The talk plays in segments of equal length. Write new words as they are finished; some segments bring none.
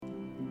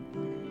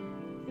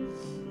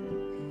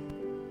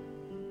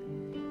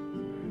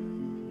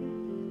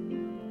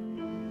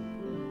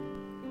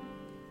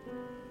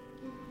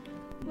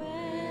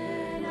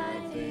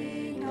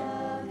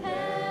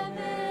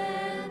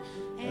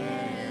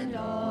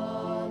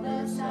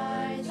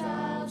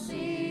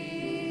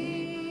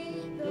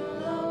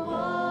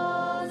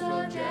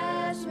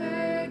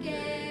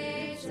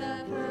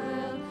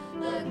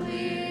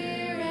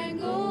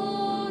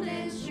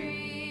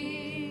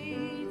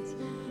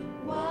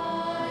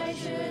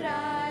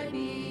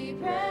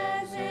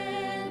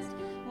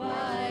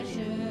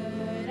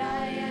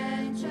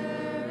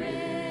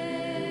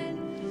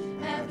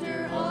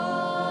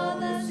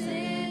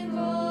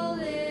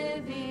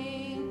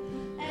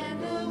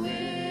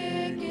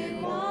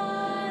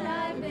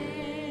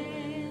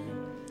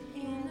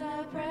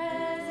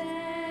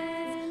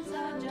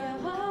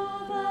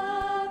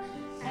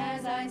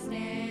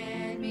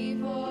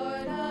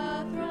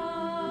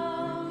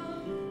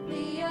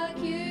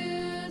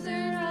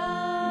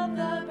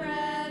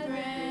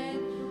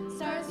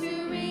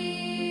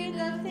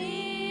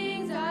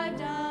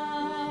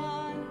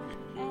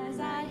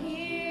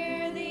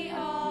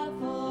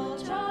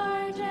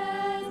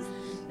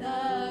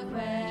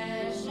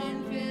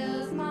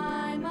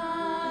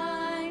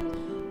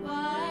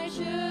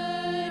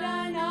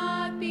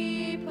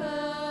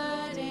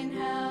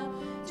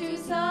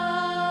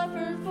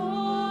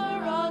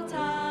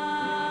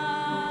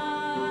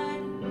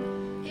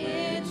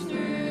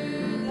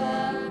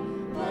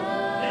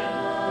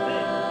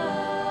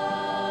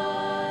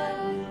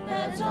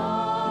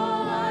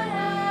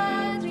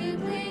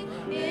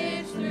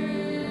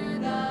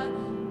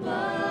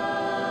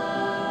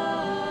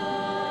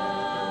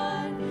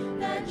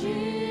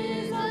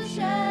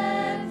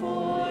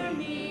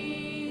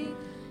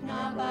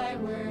by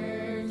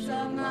works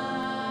of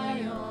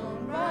my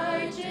own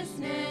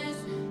righteousness,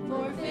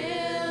 for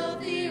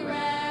filthy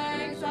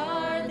rags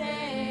are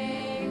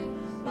they,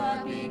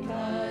 but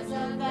because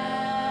of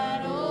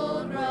that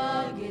old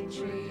rugged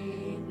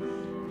tree,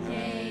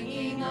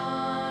 hanging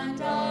on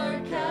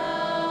dark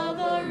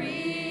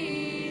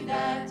Calvary,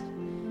 that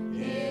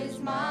is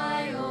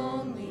my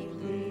only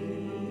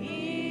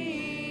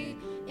plea.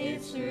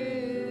 It's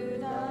through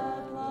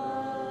the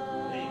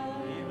blood.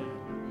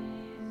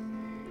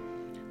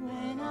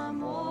 When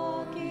I'm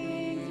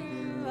walking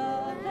through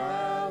a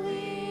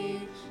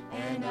valley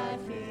and I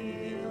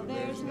feel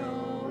there's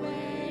no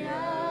way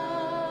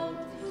out,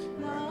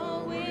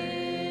 the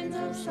winds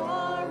of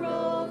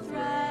sorrow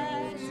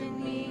thrash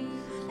in me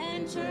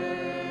and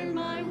turn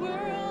my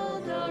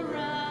world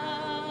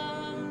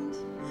around.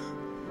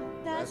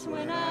 That's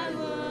when I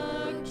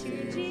look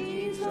to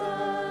Jesus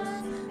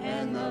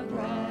and the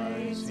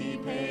price he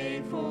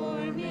paid for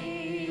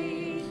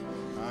me.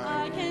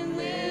 I can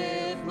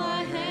lift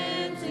my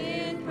hands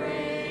in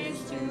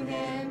praise to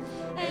him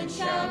and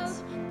shout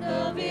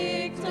the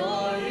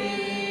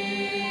victory.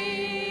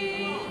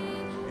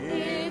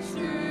 It's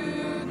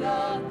through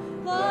the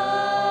blood.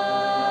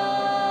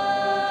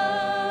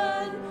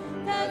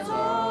 That's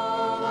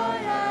all I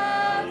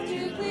have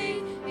to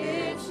plead.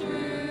 It's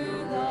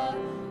through the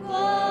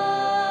blood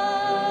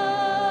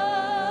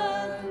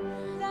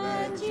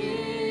that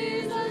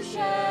Jesus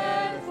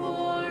shed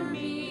for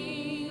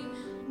me,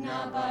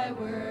 not by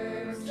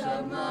works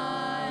of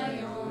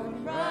my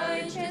own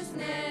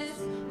righteousness,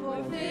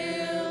 for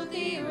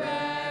filthy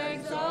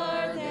rags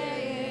are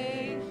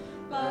they,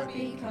 but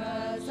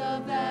because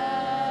of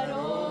that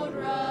old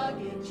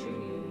rugged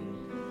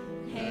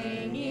tree,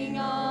 hanging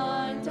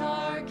on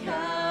dark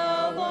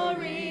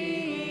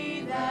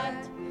Calvary,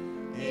 that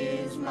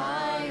is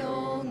my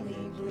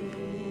only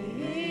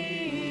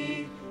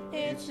plea.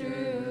 It's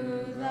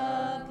through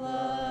the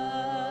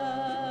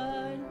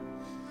blood.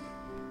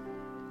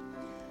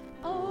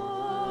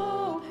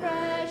 Oh,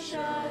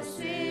 precious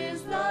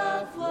is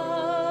the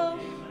flow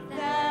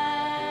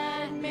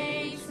that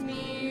makes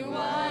me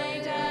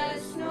white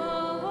as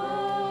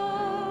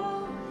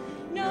snow.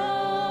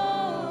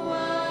 No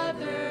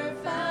other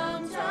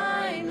fount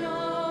I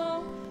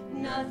know,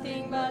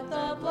 nothing but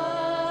the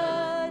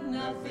blood,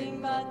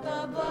 nothing but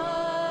the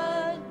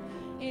blood.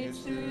 It's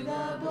through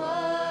the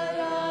blood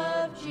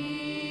of Jesus.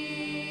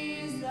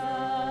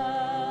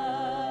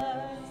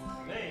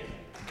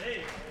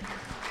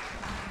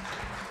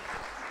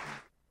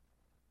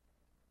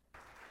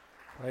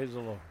 Praise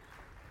the Lord.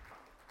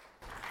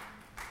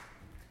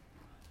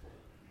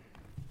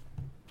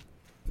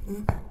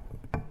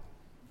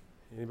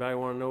 Anybody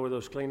want to know where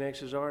those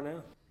Kleenexes are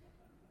now?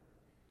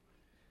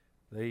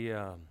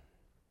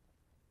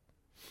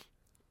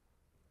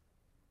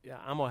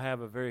 I'm gonna have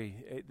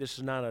this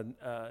is not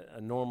a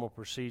normal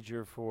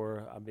procedure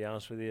for, I'll be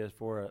honest with you,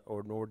 for an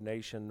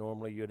ordination.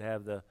 Normally you'd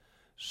have the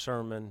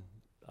sermon,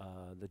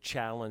 the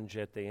challenge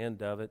at the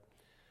end of it.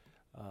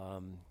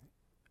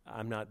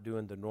 I'm not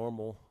doing the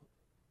normal.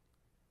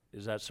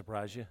 Does that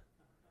surprise you?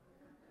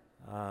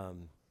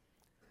 And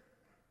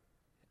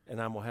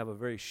I'm going to have a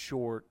very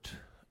short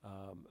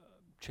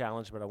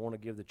challenge, but I want to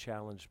give the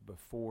challenge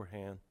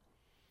beforehand.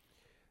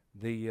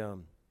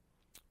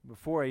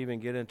 Before I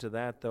even get into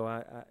that, though,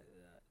 I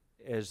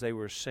as they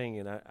were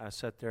singing, I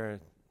sat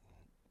there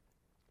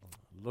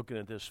looking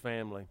at this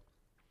family,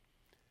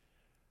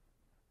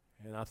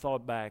 and I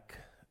thought back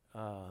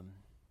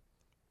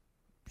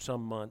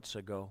some months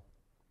ago,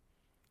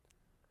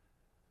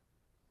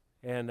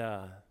 and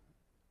I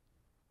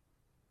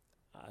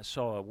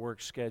saw a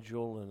work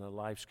schedule and a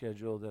life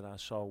schedule that I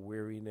saw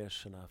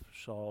weariness, and I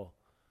saw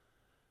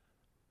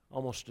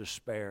almost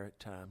despair at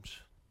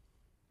times.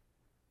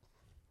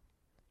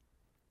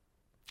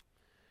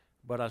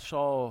 But I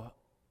saw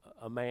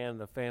a man,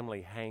 a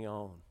family hang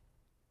on.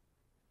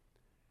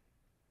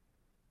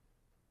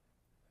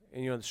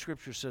 And the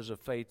scripture says a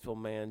faithful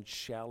man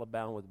shall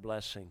abound with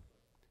blessing.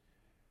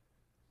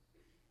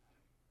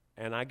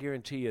 And I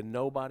guarantee you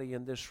nobody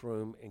in this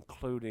room,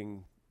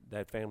 including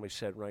that family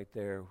sitting right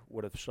there,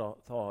 would have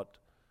thought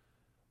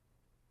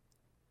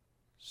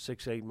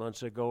 6-8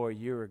 months ago or a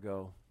year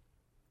ago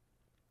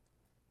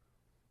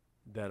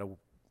that a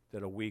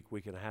week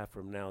and a half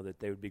from now that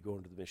they would be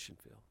going to the mission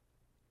field.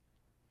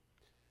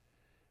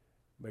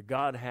 But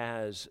God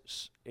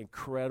has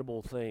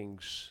incredible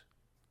things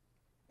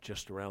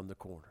just around the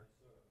corner.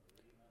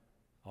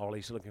 All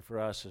he's looking for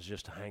us is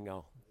just to hang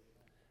on.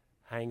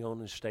 Hang on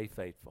and stay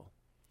faithful.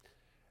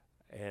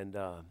 And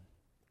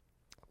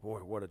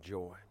boy, what a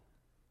joy.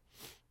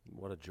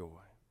 What a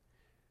joy.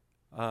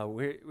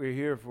 We're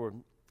here for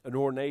an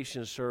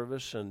ordination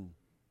service, and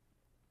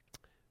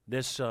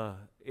this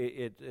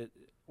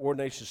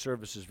ordination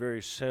service is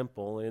very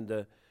simple. In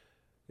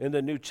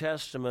the New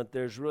Testament,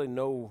 there's really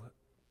no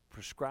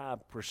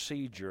prescribed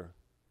procedure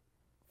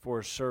for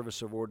a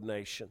service of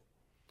ordination.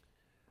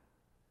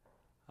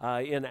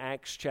 In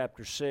Acts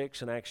chapter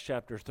 6 and Acts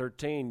chapter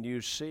 13,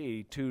 you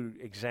see two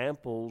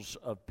examples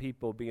of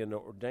people being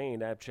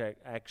ordained.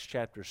 Acts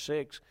chapter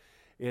 6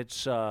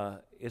 it's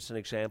an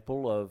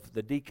example of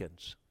the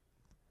deacons.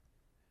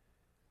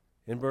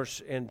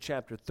 In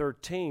chapter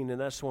 13,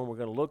 and that's the one we're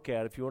going to look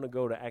at. If you want to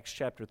go to Acts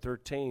chapter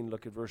 13,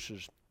 look at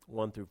verses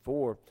 1 through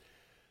 4.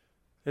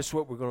 This is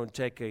what we're going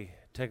to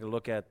take a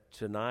look at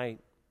tonight,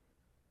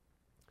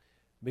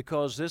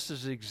 because this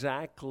is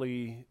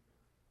exactly,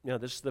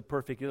 this is the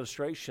perfect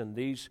illustration.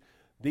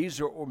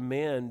 These are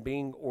men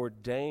being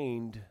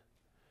ordained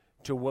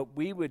to what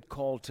we would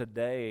call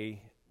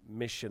today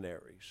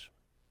missionaries.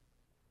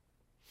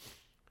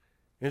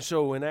 And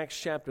so in Acts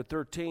chapter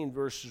 13,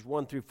 verses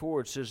 1 through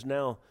 4, it says,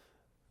 "Now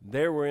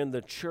there were in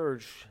the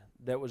church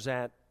that was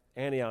at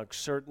Antioch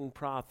certain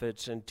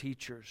prophets and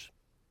teachers,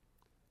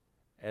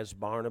 as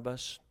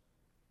Barnabas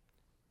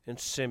and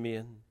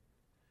Simeon,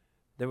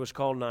 that was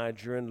called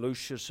Niger, and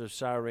Lucius of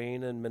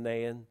Cyrene, and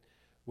Manaen,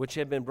 which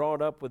had been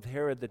brought up with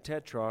Herod the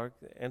Tetrarch,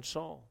 and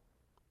Saul.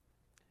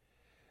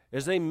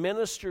 As they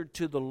ministered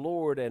to the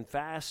Lord and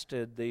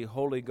fasted, the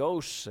Holy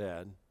Ghost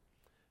said,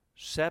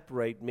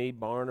 Separate me,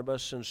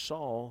 Barnabas and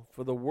Saul,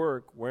 for the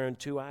work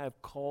whereunto I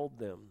have called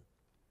them.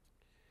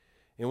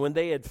 And when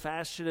they had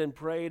fasted and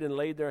prayed and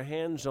laid their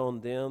hands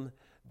on them,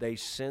 they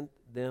sent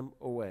them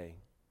away.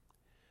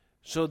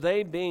 So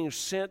they, being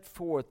sent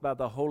forth by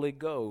the Holy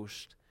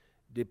Ghost,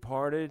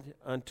 departed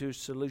unto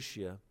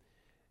Seleucia,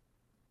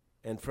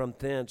 and from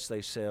thence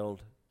they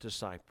sailed to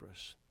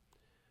Cyprus."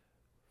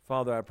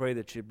 Father, I pray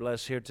that you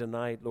bless here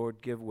tonight.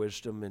 Lord, give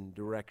wisdom and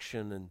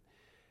direction, and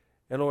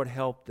Lord,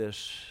 help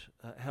this.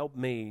 Help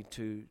me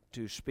to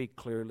speak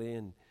clearly,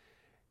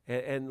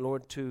 and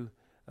Lord, to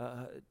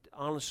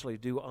honestly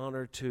do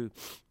honor to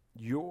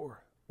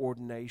your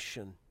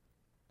ordination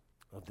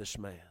of this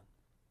man.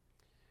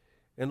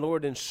 And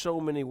Lord, in so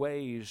many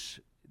ways,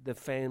 the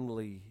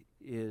family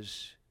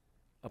is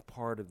a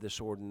part of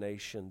this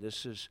ordination.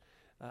 This is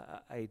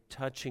a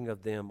touching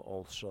of them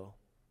also.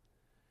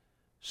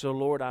 So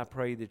Lord, I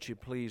pray that you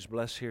please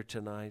bless here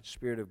tonight.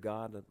 Spirit of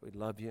God, that we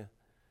love you.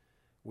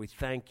 We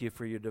thank you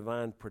for your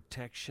divine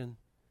protection.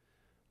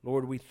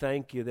 Lord, we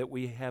thank you that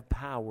we have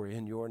power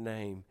in your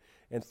name,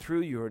 and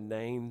through your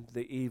name,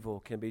 the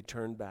evil can be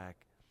turned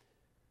back.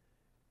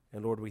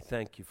 And Lord, we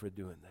thank you for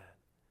doing that.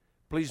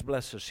 Please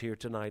bless us here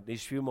tonight,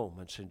 these few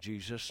moments, in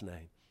Jesus'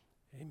 name.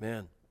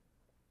 Amen.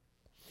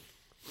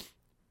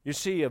 You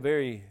see a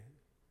very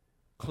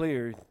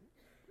clear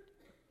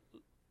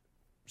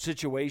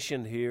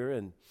situation here,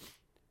 and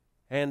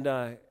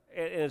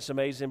it's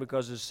amazing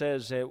because it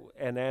says that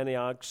in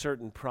Antioch,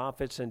 certain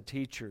prophets and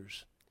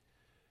teachers.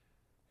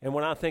 And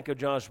when I think of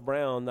Josh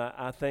Brown,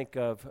 I think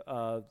of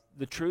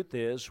the truth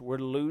is we're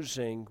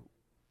losing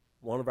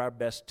one of our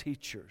best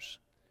teachers.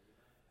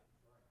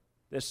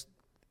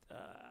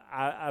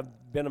 I've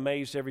been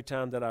amazed every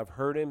time that I've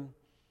heard him.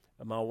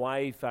 My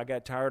wife, I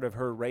got tired of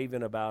her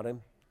raving about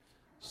him,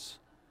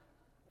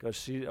 because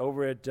she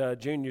over at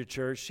junior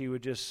church, she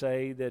would just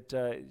say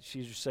that she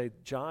would say,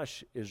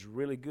 Josh is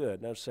really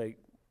good. And I'd say,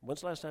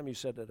 when's the last time you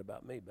said that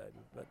about me, baby?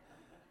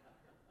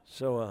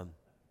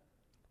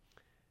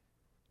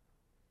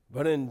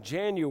 But in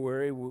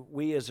January,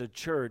 we as a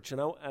church, and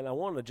I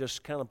want to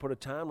just kind of put a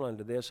timeline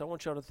to this. I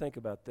want y'all to think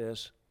about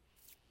this.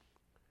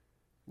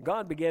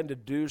 God began to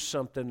do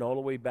something all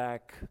the way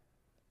back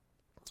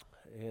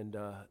in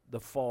the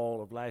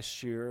fall of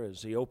last year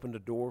as he opened a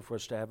door for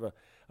us to have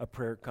a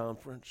prayer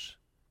conference.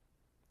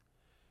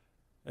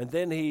 And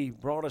then he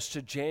brought us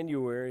to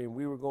January, and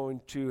we were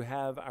going to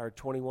have our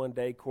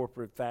 21-day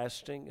corporate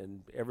fasting,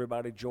 and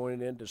everybody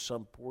joining into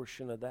some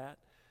portion of that.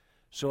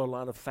 So a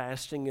lot of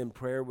fasting and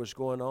prayer was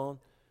going on.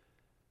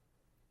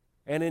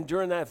 And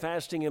during that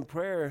fasting and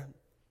prayer,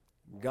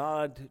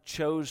 God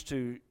chose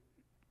to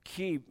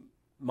keep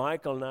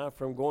Michael and I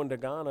from going to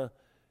Ghana,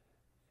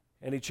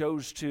 and he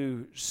chose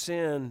to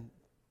send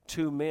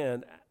 2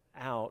 men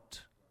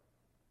out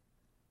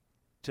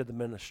to the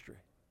ministry.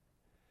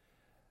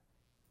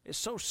 It's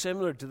so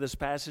similar to this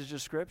passage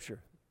of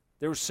Scripture.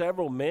 There were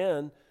several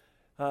men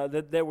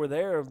that were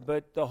there,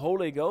 but the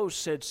Holy Ghost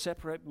said,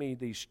 separate me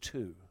these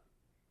 2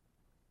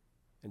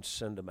 and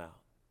send them out.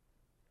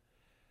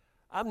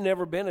 I've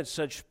never been at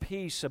such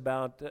peace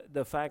about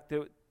the fact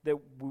that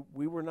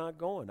we were not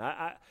going.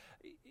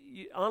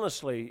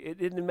 Honestly, it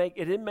didn't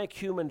make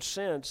human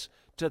sense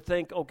to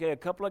think, okay, a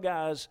couple of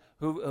guys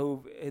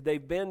who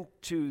they've been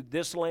to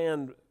this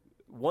land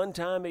one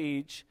time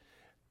each,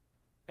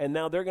 and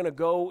now they're going to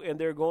go and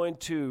they're going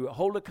to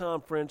hold a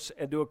conference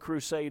and do a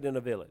crusade in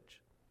a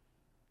village.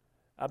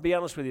 I'll be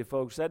honest with you,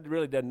 folks, that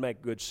really doesn't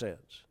make good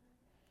sense.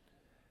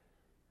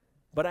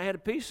 But I had a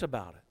peace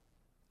about it.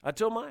 I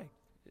told Mike,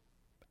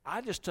 I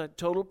just took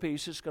total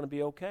peace, it's going to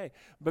be okay.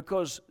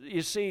 Because,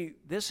 you see,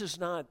 this is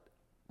not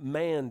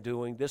man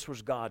doing, this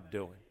was God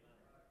doing.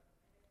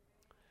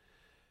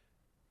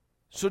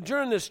 So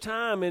during this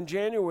time in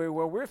January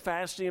where we're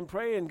fasting and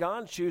praying,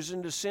 God's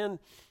choosing to send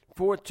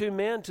forth 2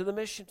 men to the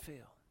mission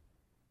field.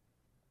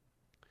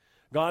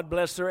 God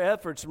blessed their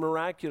efforts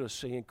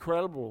miraculously.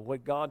 Incredible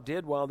what God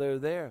did while they were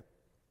there.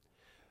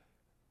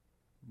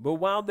 But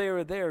while they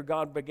were there,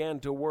 God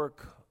began to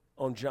work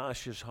on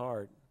Josh's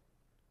heart.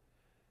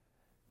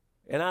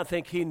 And I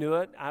think he knew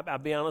it. I'll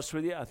be honest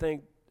with you. I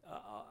think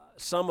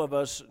some of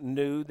us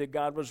knew that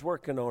God was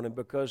working on him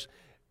because,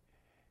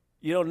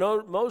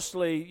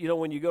 mostly,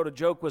 when you go to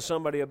joke with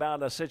somebody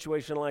about a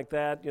situation like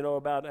that,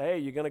 about, hey,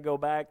 you're going to go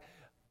back,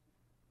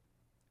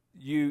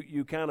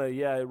 you kind of,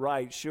 yeah,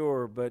 right,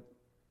 sure, but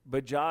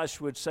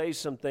Josh would say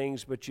some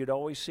things, but you'd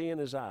always see in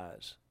his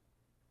eyes,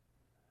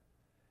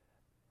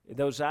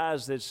 those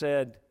eyes that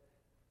said,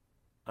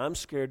 I'm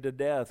scared to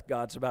death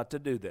God's about to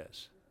do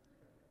this.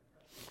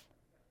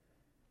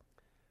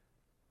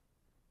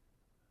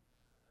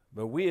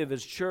 But we of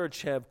his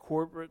church have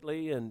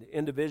corporately and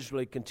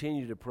individually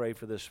continued to pray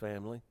for this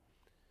family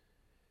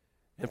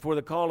and for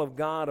the call of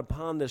God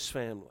upon this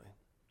family.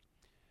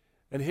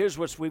 And here's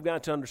what we've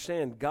got to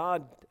understand.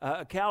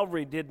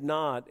 Calvary did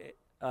not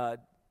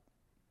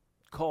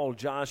call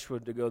Joshua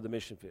to go to the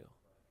mission field.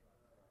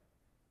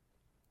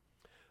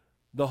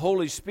 The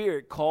Holy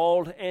Spirit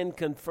called and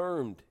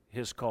confirmed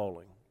his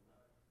calling.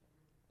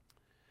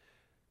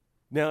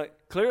 Now,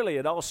 clearly,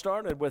 it all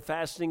started with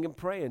fasting and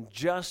praying,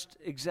 just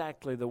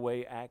exactly the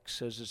way Acts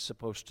says it's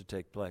supposed to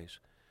take place.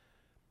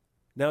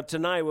 Now,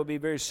 tonight will be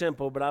very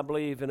simple, but I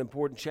believe an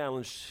important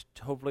challenge,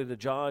 hopefully to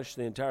Josh,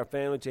 the entire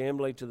family, to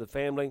Emily, to the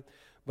family.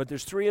 But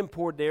there's 3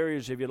 important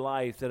areas of your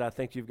life that I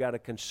think you've got to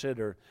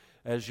consider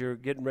as you're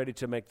getting ready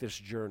to make this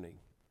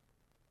journey.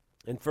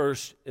 And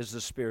first is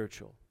the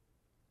spiritual.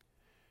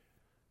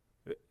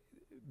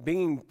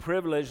 Being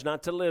privileged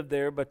not to live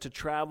there, but to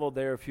travel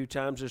there a few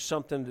times is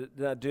something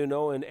that I do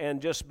know.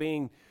 And just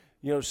being,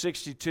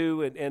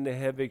 62 and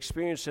have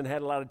experienced and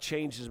had a lot of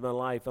changes in my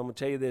life. I'm going to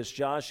tell you this,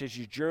 Josh, as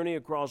you journey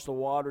across the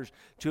waters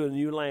to a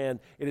new land,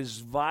 it is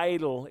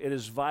vital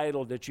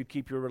that you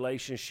keep your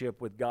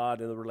relationship with God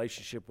and the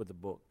relationship with the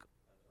book.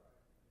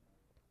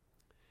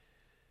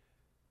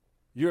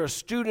 You're a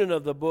student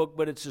of the book,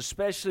 but it's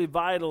especially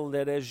vital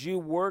that as you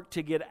work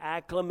to get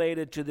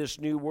acclimated to this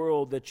new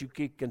world, that you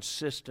keep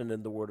consistent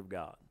in the Word of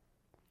God.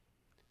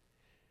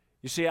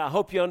 You see, I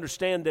hope you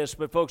understand this,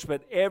 but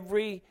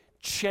every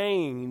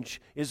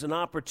change is an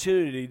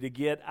opportunity to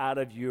get out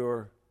of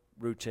your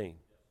routine.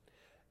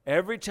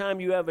 Every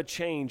time you have a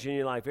change in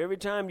your life, every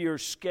time your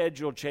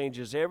schedule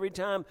changes, every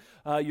time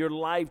your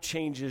life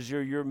changes,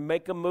 you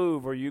make a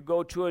move or you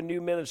go to a new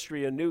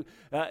ministry,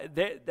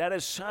 that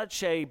is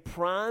such a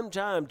prime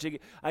time to.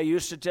 I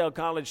used to tell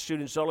college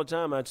students all the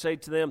time. I'd say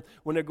to them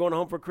when they're going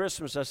home for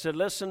Christmas, I said,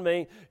 "Listen to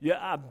me.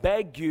 I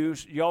beg you,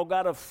 y'all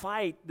got to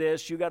fight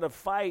this. You got to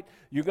fight.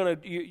 You're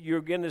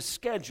going to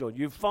schedule.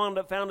 You've found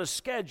a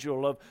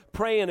schedule of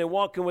praying and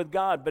walking with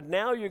God, but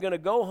now you're going to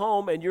go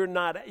home and you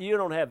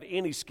don't have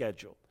any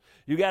schedule."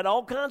 You got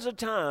all kinds of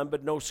time,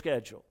 but no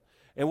schedule.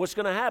 And what's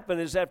going to happen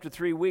is after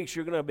 3 weeks,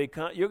 you're going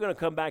to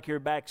come back here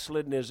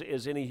backslidden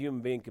as any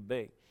human being could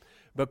be,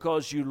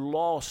 because you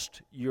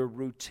lost your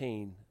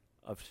routine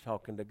of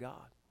talking to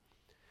God.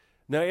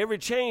 Now, every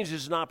change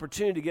is an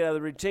opportunity to get out of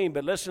the routine,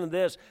 but listen to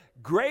this.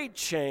 Great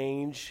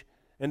change,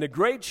 and the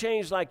great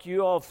change like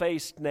you all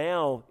face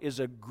now,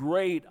 is a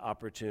great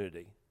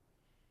opportunity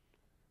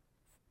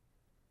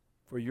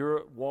for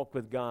your walk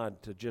with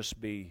God to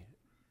just be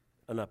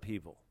an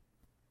upheaval.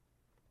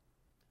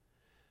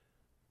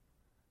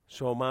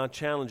 So my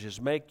challenge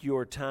is make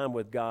your time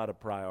with God a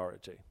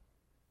priority.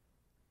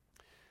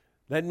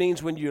 That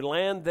means when you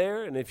land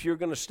there, and if you're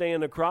going to stay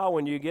in the crowd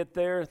when you get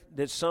there,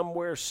 that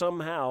somewhere,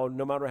 somehow,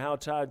 no matter how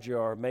tired you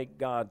are, make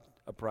God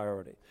a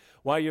priority.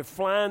 While you're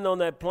flying on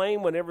that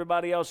plane, when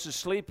everybody else is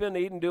sleeping,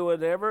 eating, doing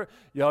whatever,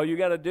 all you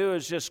got to do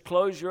is just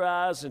close your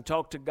eyes and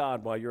talk to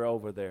God while you're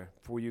over there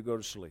before you go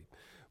to sleep.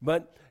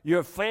 But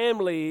your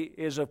family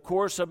is, of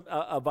course,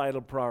 a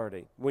vital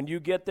priority. When you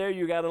get there,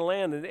 you got to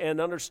land and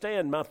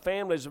understand my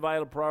family is a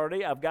vital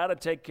priority. I've got to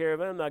take care of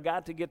them. I've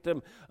got to get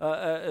them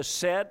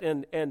set.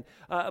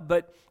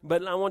 But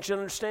I want you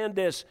to understand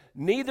this.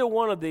 Neither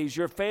one of these,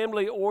 your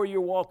family or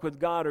your walk with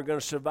God, are going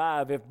to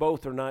survive if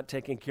both are not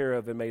taken care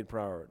of and made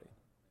priority.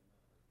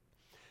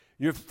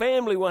 Your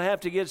family will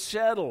have to get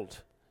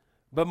settled.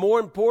 But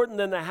more important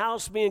than the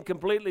house being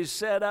completely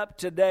set up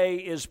today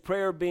is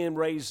prayer being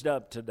raised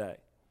up today.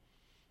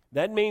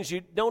 That means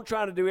you don't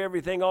try to do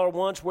everything all at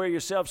once, wear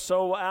yourself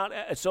so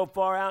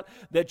far out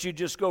that you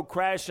just go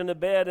crash into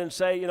bed and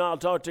say, I'll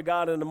talk to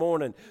God in the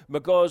morning,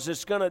 because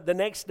the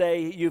next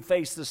day you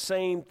face the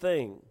same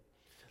thing.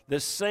 The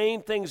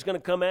same thing's going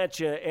to come at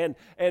you,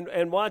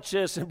 and watch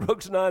this. And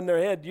Brooks nodding their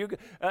head.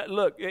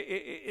 Look,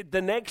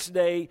 the next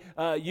day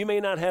you may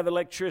not have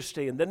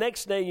electricity, and the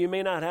next day you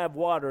may not have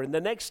water, and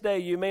the next day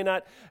you may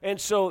not. And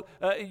so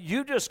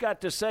you just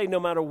got to say, no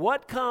matter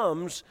what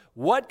comes.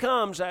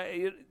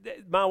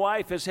 My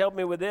wife has helped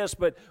me with this,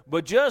 but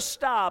just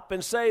stop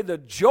and say, the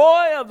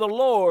joy of the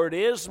Lord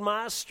is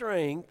my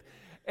strength,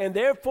 and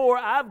therefore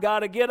I've got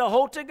to get a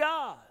hold of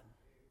God.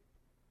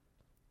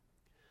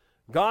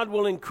 God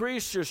will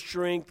increase your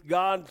strength.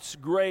 God's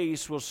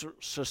grace will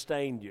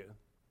sustain you.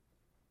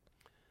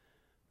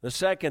 The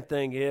second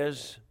thing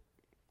is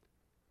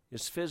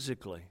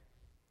physically.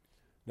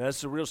 Now,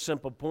 that's a real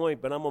simple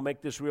point, but I'm going to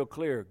make this real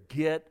clear.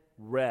 Get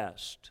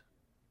rest.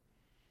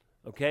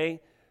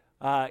 Okay?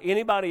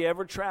 Anybody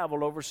ever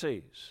travel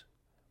overseas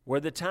where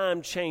the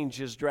time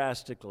changes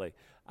drastically?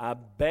 I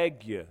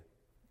beg you,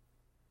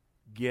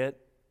 get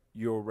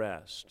your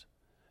rest.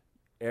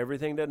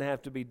 Everything doesn't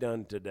have to be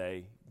done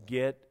today.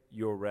 Get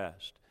your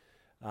rest.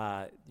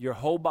 Your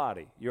whole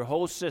body, your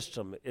whole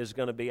system is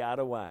going to be out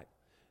of whack.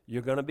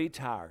 You're going to be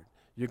tired.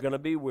 You're going to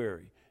be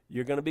weary.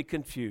 You're going to be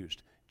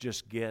confused.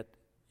 Just get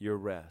your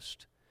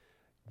rest.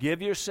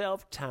 Give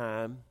yourself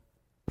time.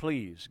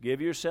 Please,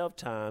 give yourself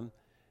time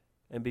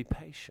and be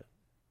patient.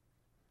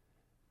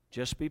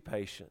 Just be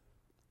patient.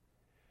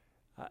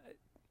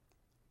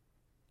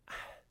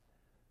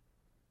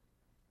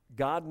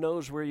 God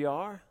knows where you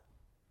are,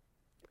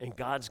 and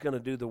God's going to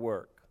do the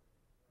work.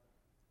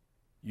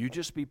 You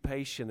just be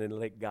patient and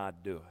let God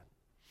do it.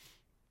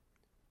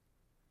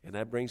 And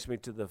that brings me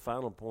to the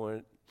final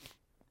point,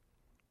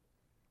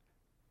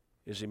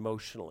 is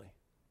emotionally.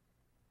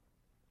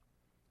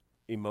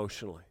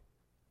 Emotionally.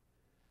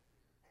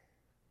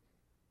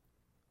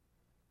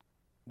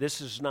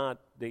 This is not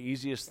the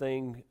easiest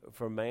thing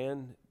for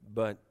man,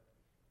 but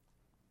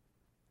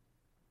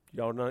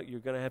y'all know you're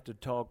going to have to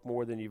talk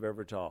more than you've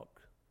ever talked.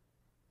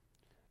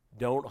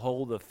 Don't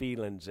hold the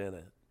feelings in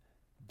it.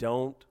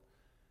 Don't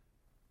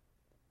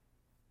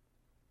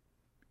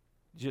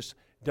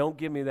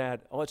give me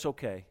that, oh, it's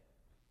okay.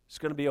 It's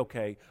going to be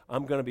okay.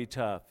 I'm going to be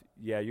tough.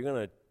 Yeah, you're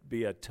going to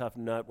be a tough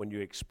nut when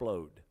you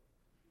explode.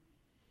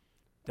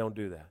 Don't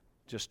do that.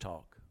 Just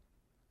talk.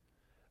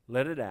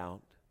 Let it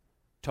out.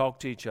 Talk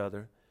to each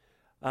other.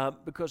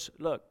 Because,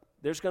 look,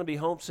 there's going to be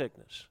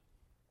homesickness.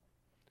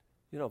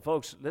 You know,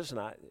 folks, listen,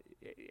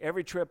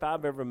 every trip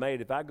I've ever made,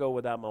 if I go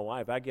without my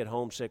wife, I get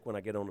homesick when I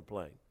get on the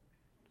plane.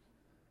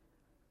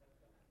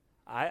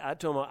 I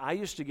told them, I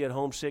used to get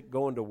homesick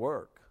going to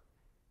work.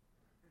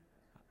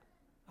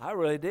 I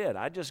really did.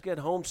 I just get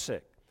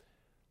homesick.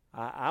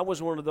 I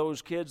was one of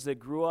those kids that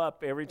grew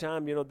up every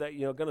time, going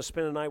to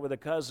spend a night with a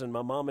cousin.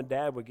 My mom and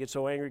dad would get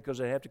so angry because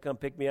they'd have to come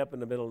pick me up in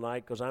the middle of the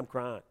night because I'm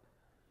crying.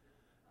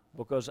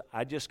 Because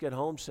I just get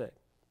homesick.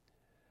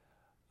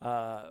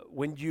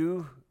 When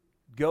you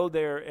go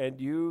there and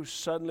you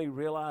suddenly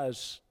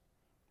realize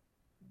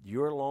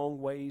you're a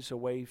long ways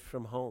away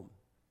from home,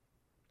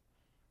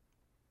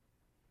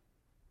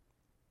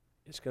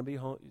 it's going to be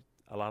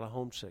a lot of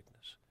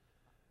homesickness.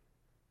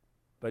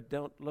 But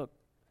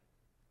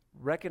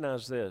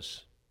recognize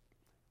this.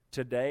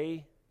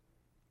 Today,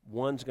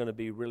 one's going to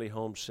be really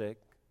homesick,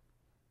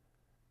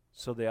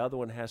 so the other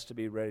one has to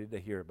be ready to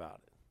hear about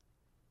it.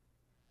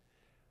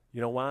 You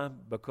know why?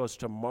 Because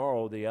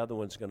tomorrow the other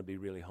one's going to be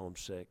really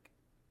homesick,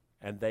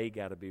 and they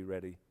got to be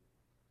ready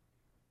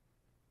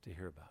to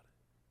hear about it.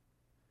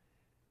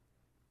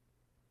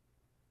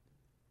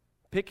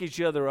 Pick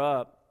each other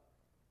up,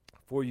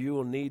 for you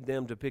will need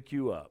them to pick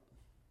you up.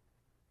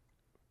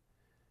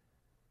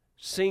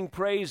 Sing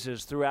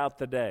praises throughout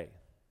the day.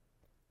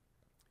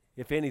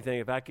 If anything,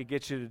 if I could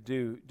get you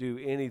to do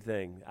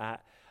anything,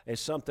 it's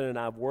something that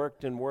I've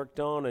worked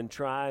on and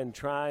try, and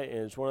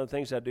it's one of the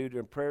things I do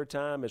during prayer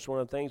time. It's one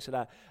of the things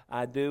that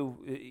I do.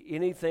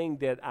 Anything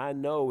that I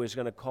know is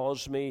going to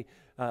cause me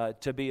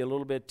to be a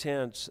little bit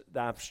tense,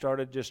 I've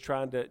started just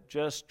trying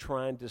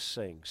to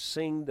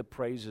sing the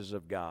praises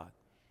of God.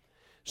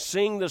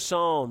 Sing the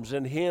psalms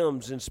and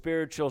hymns and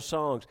spiritual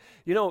songs.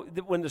 You know,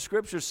 when the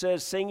scripture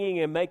says singing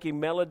and making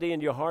melody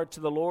in your heart to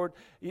the Lord,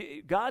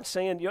 God's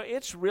saying,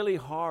 it's really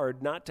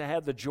hard not to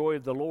have the joy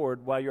of the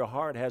Lord while your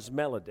heart has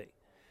melody.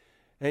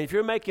 And if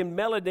you're making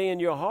melody in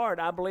your heart,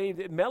 I believe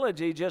that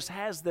melody just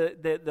has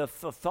the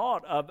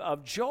thought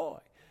of joy.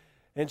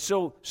 And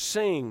so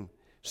sing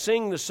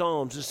the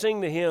psalms and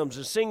sing the hymns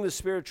and sing the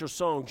spiritual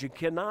songs. You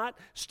cannot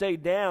stay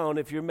down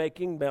if you're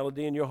making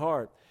melody in your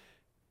heart.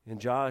 And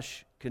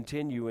Josh,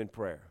 continue in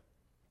prayer.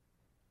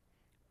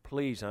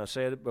 Please, I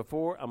said it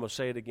before, I'm going to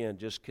say it again.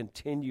 Just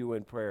continue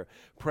in prayer.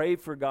 Pray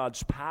for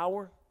God's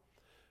power.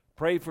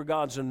 Pray for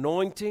God's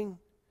anointing.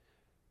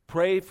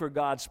 Pray for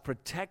God's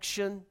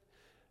protection.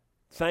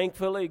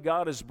 Thankfully,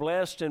 God is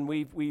blessed, and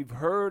we've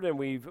heard and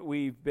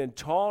we've been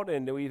taught,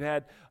 and we've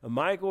had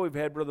Michael, we've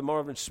had Brother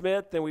Marvin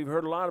Smith, and we've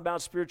heard a lot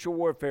about spiritual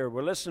warfare.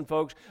 Well, listen,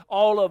 folks,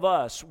 all of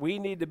us, we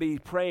need to be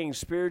praying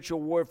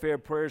spiritual warfare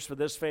prayers for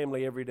this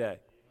family every day.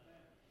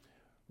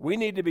 We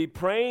need to be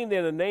praying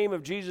in the name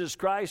of Jesus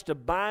Christ to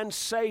bind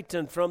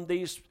Satan from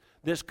this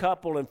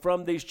couple and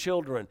from these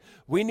children.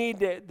 We need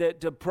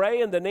to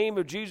pray in the name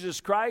of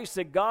Jesus Christ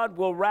that God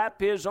will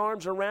wrap His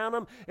arms around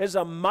them as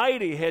a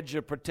mighty hedge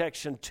of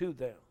protection to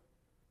them.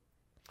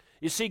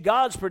 You see,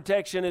 God's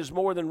protection is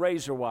more than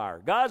razor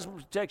wire. God's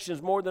protection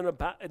is more than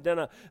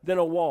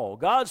a wall.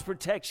 God's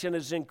protection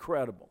is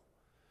incredible.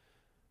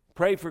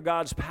 Pray for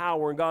God's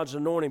power and God's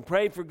anointing.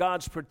 Pray for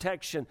God's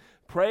protection.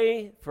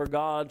 Pray for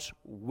God's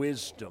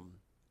wisdom.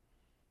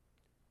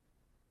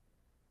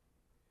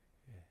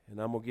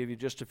 And I'm going to give you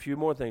just a few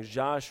more things.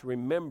 Josh,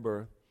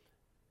 remember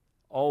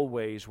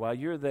always while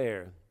you're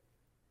there,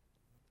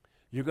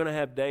 you're going to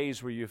have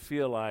days where you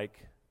feel like,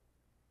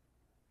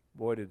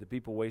 boy, did the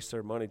people waste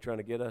their money trying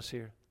to get us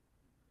here?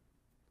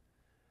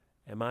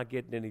 Am I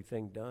getting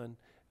anything done?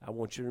 I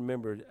want you to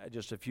remember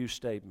just a few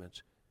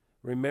statements.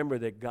 Remember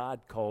that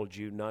God called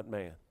you, not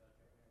man.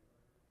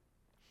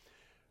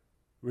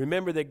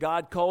 Remember that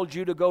God called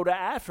you to go to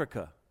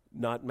Africa,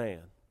 not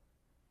man.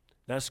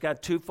 That's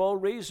got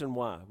twofold reason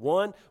why.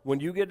 One, when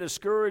you get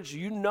discouraged,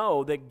 you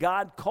know that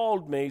God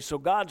called me, so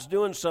God's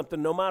doing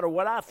something. No matter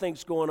what I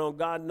think's going on,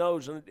 God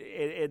knows, and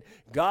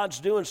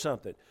God's doing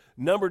something.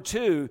 Number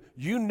two,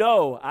 you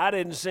know I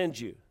didn't send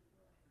you.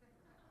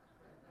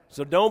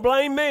 So don't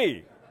blame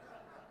me.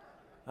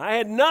 I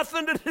had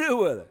nothing to do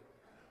with it.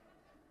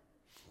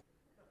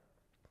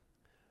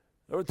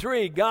 Number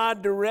three,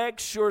 God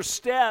directs your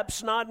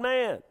steps, not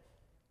man.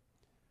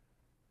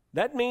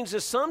 That means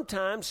that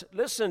sometimes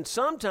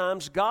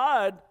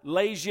God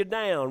lays you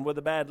down with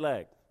a bad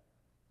leg.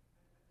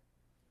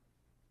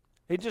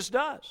 He just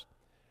does.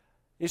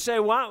 You say,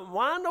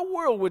 why in the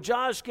world would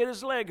Josh get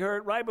his leg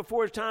hurt right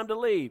before it's time to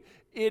leave?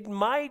 It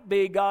might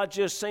be God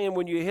just saying,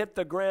 when you hit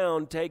the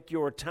ground, take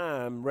your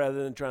time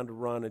rather than trying to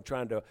run and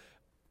trying to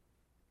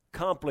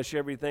accomplish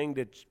everything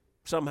that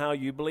somehow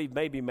you believe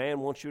maybe man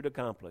wants you to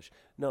accomplish.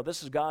 No,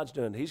 this is God's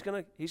doing. He's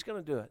gonna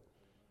do it.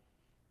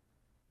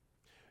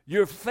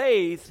 Your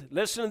faith,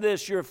 listen to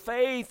this, your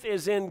faith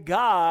is in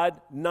God,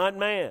 not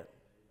man.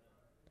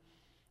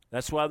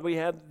 That's why we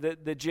have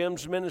the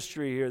Jim's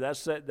ministry here.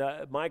 That's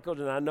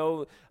Michael,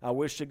 and I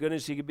wish to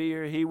goodness he could be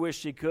here. He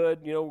wished he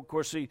could. You know, of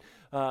course, he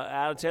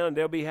out of town.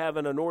 They'll be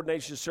having an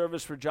ordination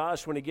service for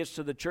Josh when he gets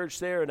to the church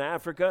there in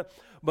Africa.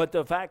 But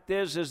the fact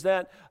is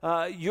that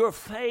your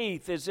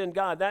faith is in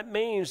God. That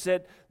means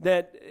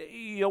that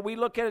you know, we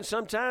look at it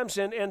sometimes,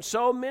 and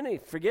so many,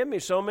 forgive me,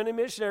 so many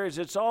missionaries.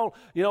 It's all,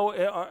 you know,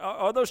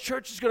 are those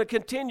churches going to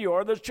continue?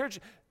 Are those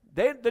churches?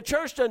 The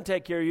church doesn't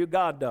take care of you.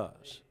 God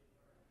does.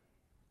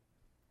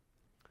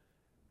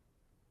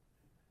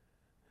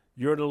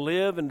 You're to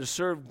live and to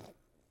serve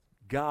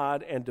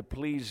God and to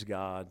please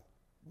God,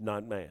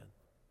 not man.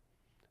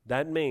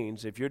 That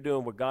means if you're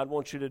doing what God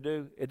wants you to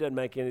do, it doesn't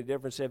make any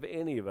difference if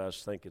any of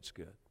us think it's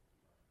good.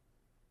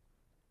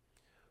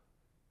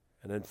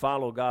 And then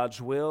follow God's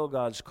will,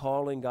 God's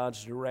calling,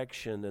 God's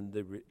direction.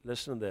 And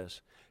listen to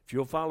this. If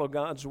you'll follow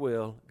God's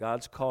will,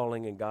 God's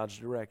calling, and God's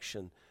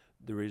direction,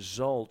 the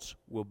results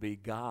will be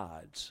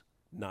God's,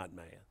 not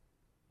man.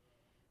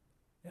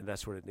 And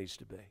that's what it needs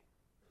to be.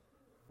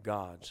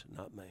 God's,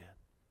 not man.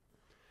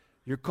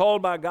 You're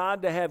called by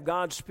God to have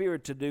God's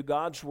Spirit to do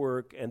God's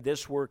work, and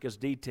this work is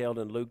detailed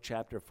in Luke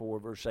chapter 4,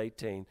 verse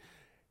 18.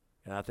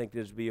 And I think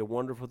this would be a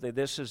wonderful thing.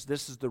 This is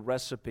the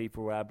recipe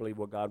for, I believe,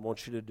 what God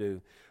wants you to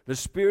do. The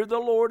Spirit of the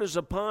Lord is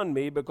upon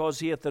me because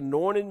He hath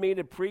anointed me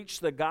to preach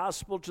the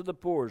gospel to the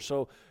poor.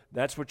 So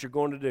that's what you're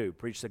going to do,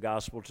 preach the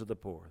gospel to the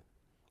poor.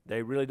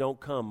 They really don't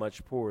come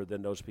much poorer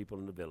than those people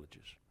in the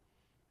villages.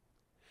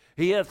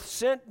 He hath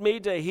sent me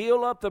to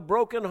heal up the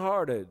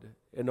brokenhearted,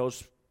 and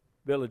those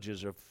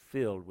villages are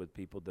filled with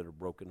people that are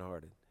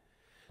brokenhearted.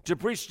 To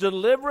preach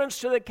deliverance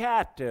to the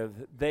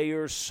captive, they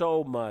are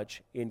so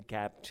much in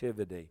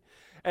captivity.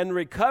 And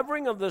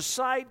recovering of the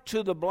sight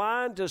to the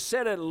blind, to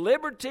set at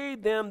liberty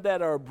them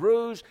that are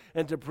bruised,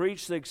 and to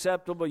preach the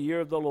acceptable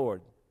year of the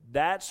Lord.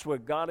 That's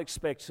what God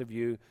expects of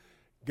you.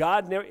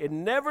 It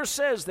never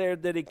says there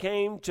that He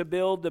came to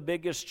build the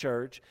biggest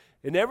church.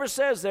 It never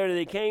says there that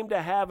He came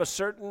to have a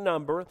certain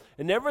number.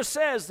 It never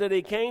says that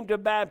He came to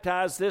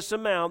baptize this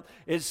amount.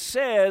 It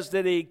says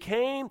that He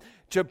came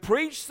to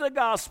preach the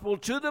gospel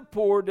to the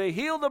poor, to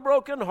heal the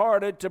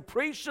brokenhearted, to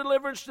preach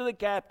deliverance to the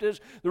captives,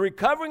 the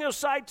recovering of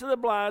sight to the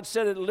blind,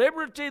 set at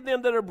liberty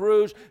them that are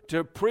bruised,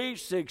 to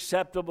preach the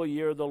acceptable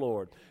year of the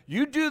Lord.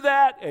 You do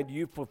that, and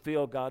you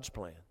fulfill God's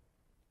plan.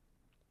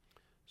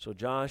 So,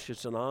 Josh,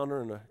 it's an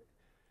honor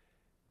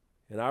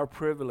and our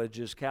privilege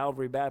as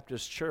Calvary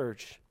Baptist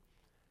Church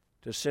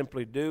to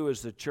simply do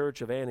as the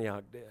Church of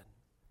Antioch did.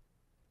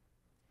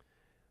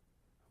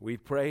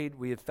 We've prayed,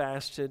 we have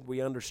fasted,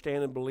 we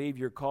understand and believe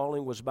your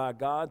calling was by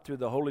God through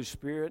the Holy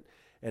Spirit,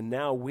 and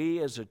now we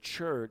as a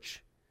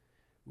church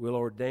will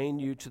ordain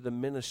you to the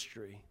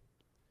ministry.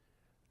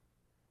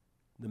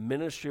 The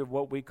ministry of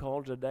what we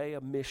call today a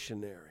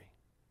missionary.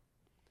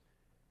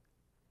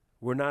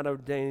 We're not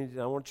ordaining,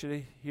 I want you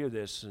to hear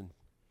this,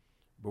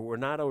 but we're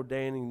not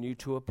ordaining you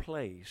to a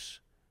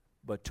place,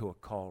 but to a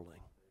calling.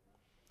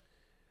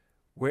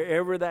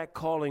 Wherever that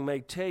calling may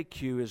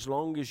take you, as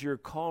long as your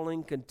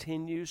calling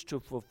continues to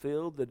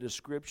fulfill the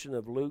description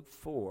of Luke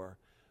 4,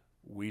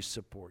 we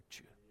support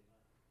you.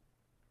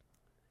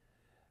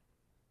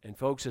 And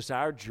folks, it's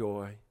our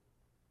joy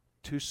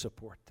to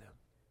support them.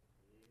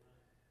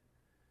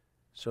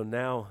 So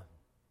now,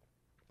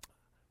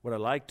 what I'd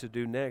like to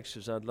do next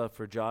is I'd love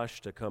for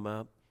Josh to come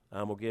up.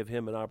 I'm going to give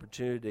him an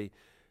opportunity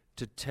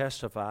to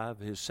testify of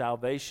his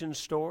salvation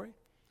story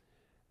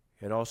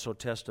and also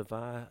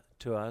testify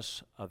to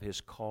us of his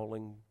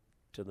calling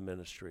to the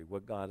ministry,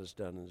 what God has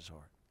done in his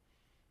heart.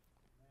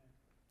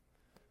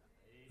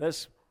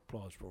 Let's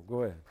applause for him.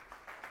 Go ahead.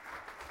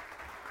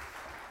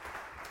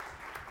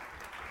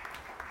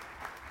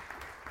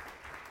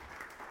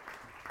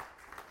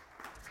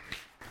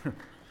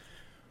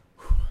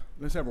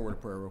 Let's have a word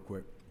of prayer real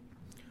quick.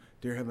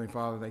 Dear Heavenly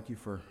Father, thank you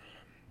for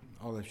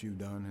all that you've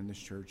done in this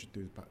church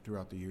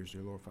throughout the years,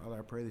 dear Lord. Father,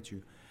 I pray that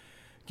you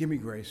give me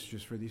grace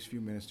just for these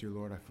few minutes, dear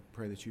Lord. I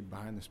pray that you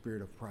bind the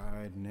spirit of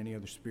pride and any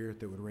other spirit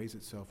that would raise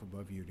itself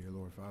above you, dear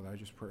Lord. Father, I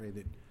just pray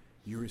that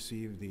you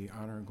receive the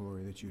honor and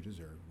glory that you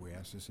deserve. We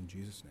ask this in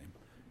Jesus' name.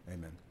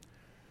 Amen.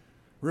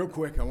 Real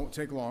quick, I won't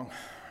take long,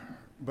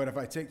 but if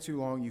I take too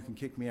long, you can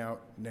kick me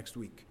out next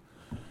week.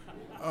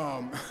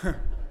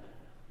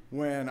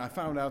 When I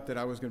found out that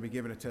I was going to be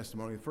giving a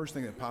testimony, the first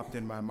thing that popped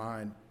in my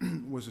mind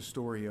was a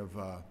story of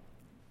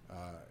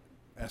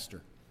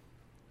Esther.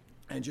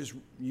 And just,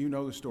 you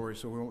know the story,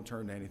 so we won't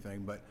turn to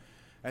anything. But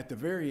at the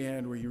very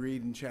end, where you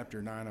read in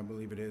chapter 9, I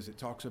believe it is, it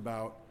talks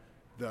about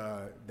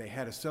they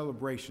had a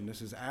celebration.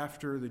 This is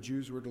after the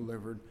Jews were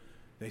delivered.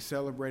 They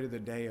celebrated the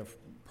day of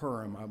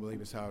Purim, I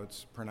believe is how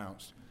it's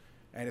pronounced.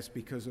 And it's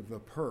because of the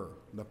pur.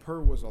 The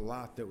pur was a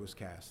lot that was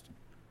cast.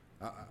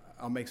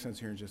 I'll make sense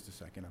here in just a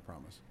second, I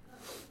promise.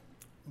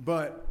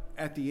 But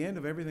at the end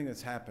of everything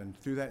that's happened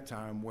through that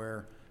time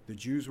where the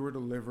Jews were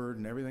delivered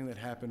and everything that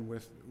happened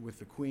with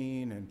the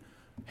queen and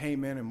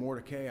Haman and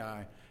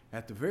Mordecai,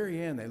 at the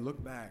very end they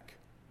looked back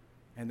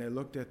and they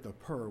looked at the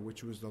pur,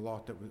 which was the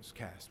lot that was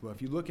cast. Well,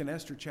 if you look in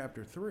Esther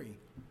chapter 3,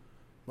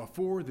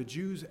 before the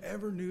Jews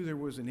ever knew there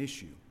was an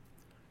issue,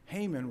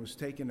 Haman was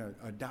taking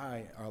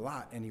a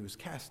lot, and he was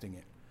casting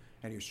it.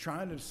 And he was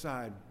trying to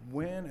decide,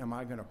 when am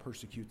I going to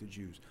persecute the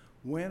Jews?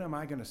 When am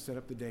I going to set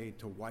up the day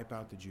to wipe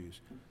out the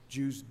Jews?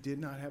 Jews did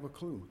not have a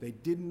clue. They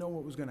didn't know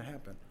what was going to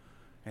happen.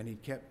 And he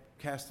kept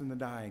casting the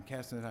die and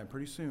casting the die.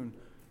 Pretty soon,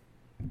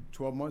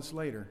 12 months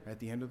later, at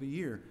the end of the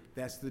year,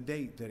 that's the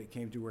date that it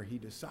came to where he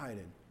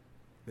decided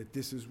that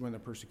this is when the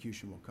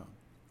persecution will come.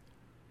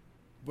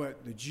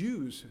 But the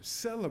Jews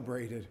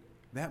celebrated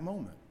that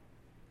moment.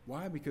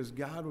 Why? Because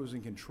God was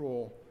in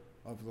control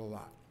of the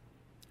lot.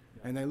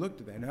 And they looked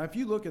at that. Now, if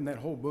you look in that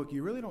whole book,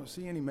 you really don't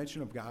see any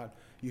mention of God.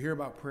 You hear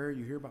about prayer,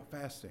 you hear about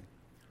fasting.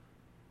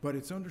 But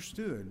it's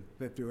understood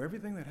that through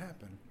everything that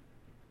happened,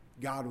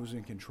 God was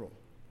in control.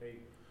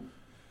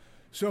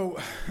 So,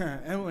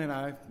 Emily and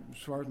I, as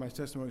far as my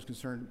testimony is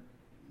concerned,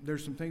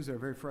 there's some things that are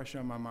very fresh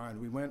on my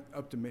mind. We went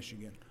up to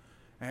Michigan,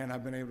 and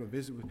I've been able to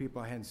visit with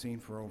people I hadn't seen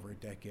for over a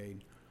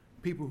decade,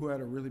 people who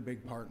had a really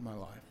big part in my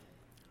life.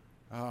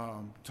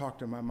 Talked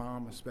to my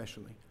mom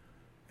especially.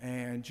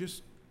 And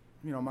just,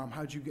 Mom,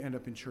 how'd you end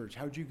up in church?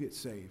 How'd you get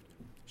saved?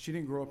 She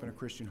didn't grow up in a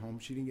Christian home.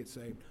 She didn't get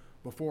saved.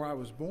 Before I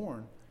was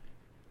born,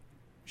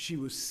 she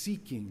was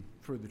seeking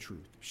for the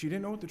truth. She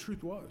didn't know what the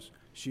truth was.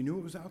 She knew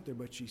it was out there,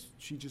 but she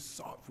just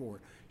sought for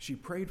it. She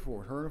prayed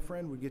for it. Her and a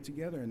friend would get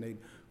together, and they'd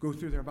go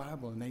through their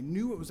Bible, and they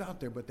knew it was out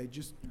there, but they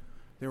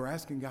were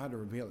asking God to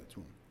reveal it to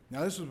them.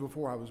 Now, this was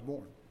before I was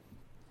born.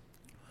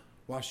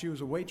 While she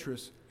was a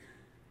waitress,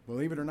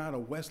 believe it or not, a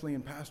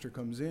Wesleyan pastor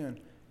comes in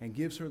and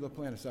gives her the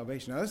plan of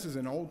salvation. Now, this is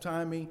an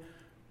old-timey,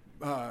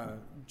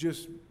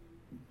 just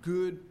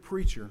good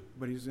preacher,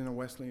 but he's in a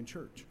Wesleyan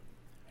church.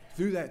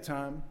 Through that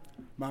time,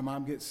 my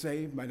mom gets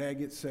saved, my dad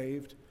gets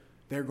saved.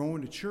 They're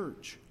going to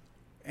church,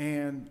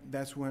 and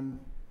that's when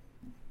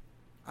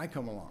I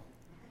come along.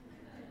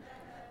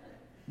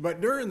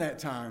 But during that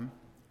time,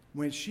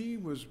 when she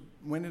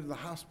went into the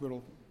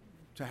hospital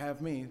to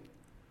have me,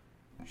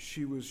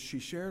 she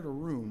shared a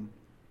room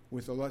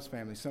with the Lutz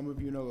family. Some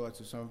of you know the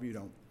Lutzes, some of you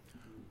don't.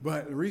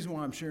 But the reason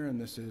why I'm sharing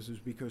this is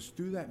because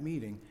through that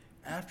meeting,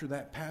 after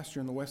that pastor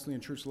in the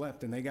Wesleyan church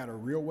left and they got a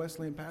real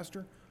Wesleyan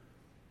pastor,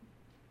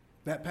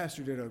 that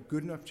pastor did a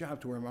good enough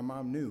job to where my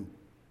mom knew,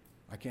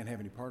 I can't have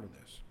any part of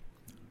this.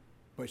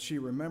 But she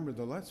remembered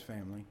the Lutz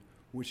family,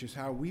 which is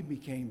how we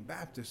became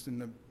Baptist in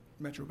the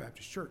Metro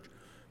Baptist Church.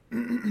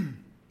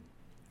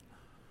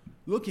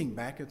 Looking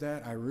back at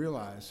that, I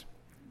realize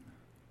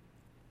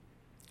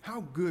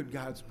how good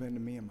God's been to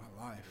me in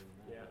my life.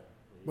 Yeah.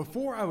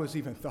 Before I was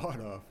even thought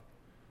of,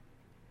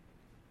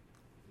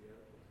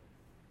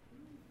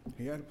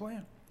 He had a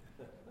plan.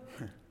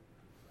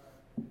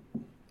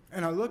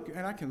 And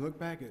I can look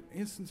back at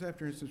instance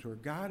after instance where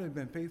God had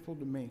been faithful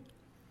to me.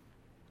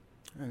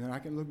 And then I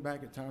can look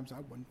back at times I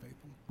wasn't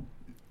faithful.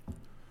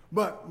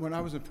 But when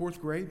I was in 4th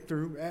grade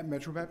at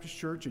Metro Baptist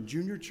Church and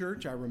junior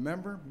church, I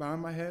remember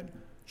bowing my head,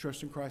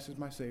 trusting Christ as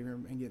my Savior,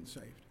 and getting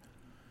saved.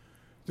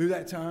 Through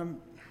that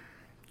time,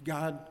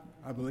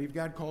 I believe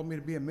God called me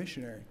to be a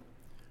missionary.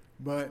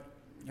 But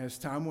as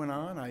time went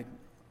on,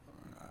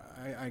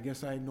 I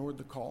guess I ignored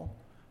the call.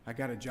 I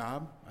got a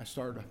job. I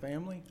started a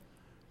family.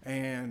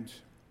 And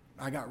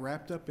I got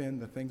wrapped up in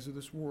the things of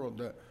this world,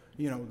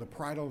 the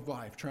pride of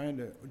life, trying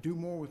to do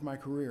more with my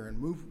career and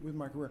move with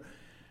my career.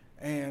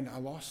 And I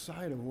lost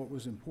sight of what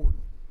was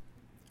important.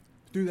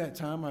 Through that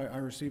time, I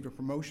received a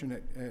promotion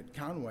at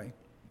Conway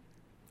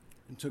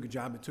and took a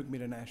job that took me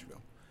to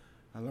Nashville.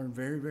 I learned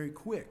very, very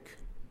quick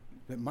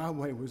that my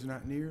way was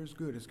not near as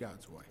good as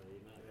God's way.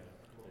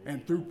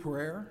 And through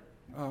prayer,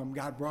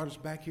 God brought us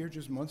back here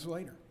just months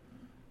later.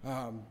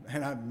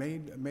 And I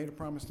made a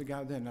promise to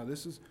God then. Now,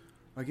 this is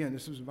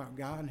about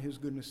God and His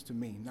goodness to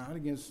me,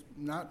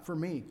 not for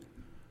me.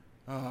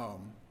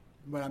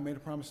 But I made a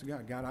promise to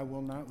God. God, I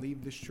will not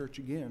leave this church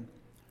again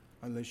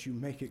unless you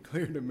make it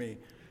clear to me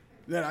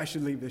that I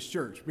should leave this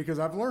church because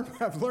I've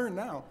learned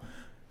now.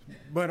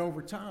 But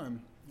over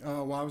time,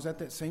 while I was at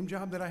that same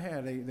job that I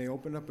had, they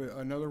opened up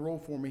another role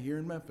for me here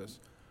in Memphis.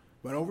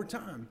 But over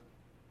time,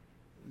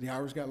 the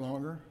hours got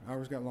longer.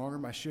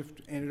 My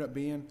shift ended up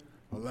being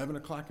 11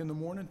 o'clock in the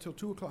morning till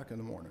 2 o'clock in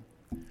the morning.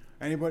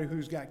 Anybody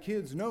who's got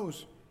kids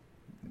knows,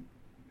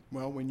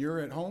 well, when you're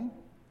at home,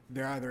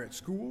 they're either at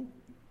school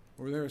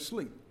or they're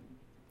asleep.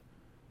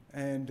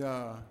 And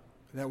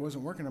that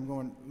wasn't working. I'm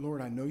going,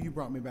 Lord, I know you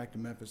brought me back to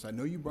Memphis. I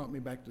know you brought me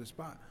back to the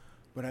spot,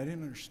 but I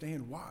didn't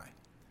understand why.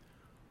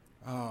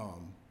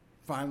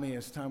 Finally,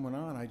 as time went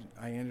on,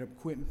 I ended up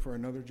quitting for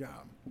another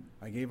job.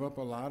 I gave up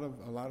a lot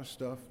of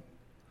stuff,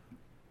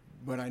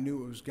 but I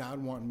knew it was God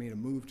wanting me to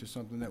move to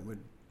something that would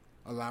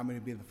allow me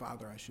to be the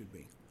father I should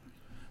be.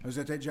 I was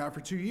at that job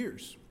for 2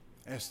 years.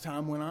 As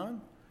time went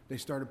on, they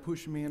started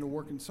pushing me into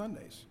working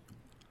Sundays.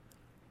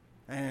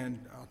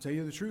 And I'll tell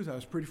you the truth, I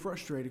was pretty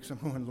frustrated because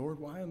I'm going, Lord,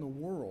 why in the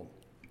world?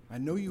 I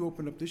know you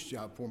opened up this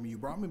job for me. You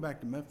brought me back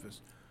to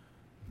Memphis.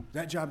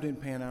 That job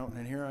didn't pan out,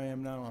 and here I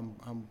am now.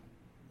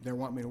 They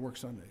want me to work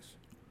Sundays.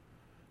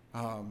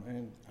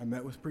 And I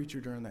met with preacher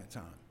during that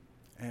time,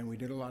 and we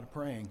did a lot of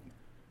praying.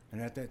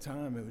 And at that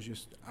time, it was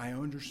just, I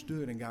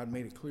understood, and God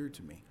made it clear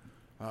to me.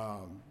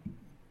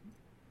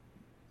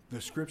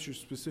 The scripture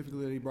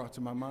specifically that he brought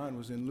to my mind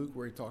was in Luke,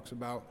 where he talks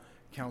about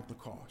count the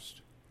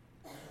cost.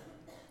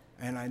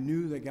 And I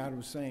knew that God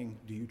was saying,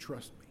 do you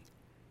trust me?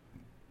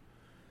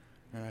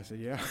 And I said,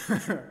 yeah.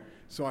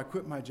 So I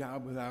quit my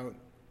job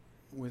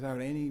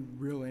without any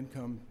real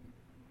income,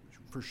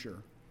 for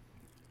sure.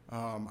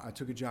 I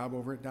took a job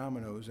over at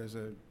Domino's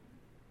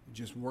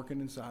just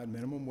working inside,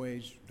 minimum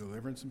wage,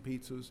 delivering some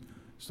pizzas,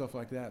 stuff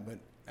like that. But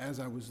as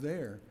I was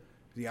there,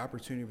 the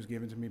opportunity was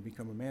given to me to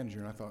become a manager,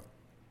 and I thought,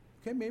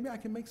 okay, maybe I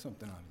can make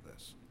something out of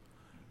this.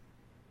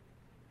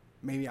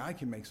 Maybe I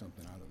can make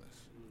something out of this.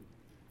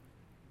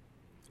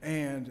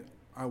 And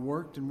I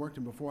worked, and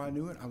before I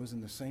knew it, I was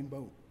in the same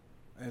boat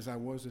as I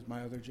was at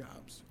my other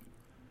jobs.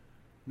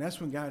 And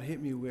that's when God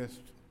hit me with,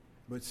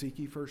 but seek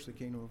ye first the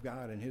kingdom of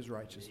God and his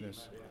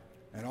righteousness.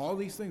 And all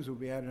these things will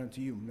be added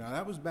unto you. Now,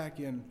 that was back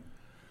in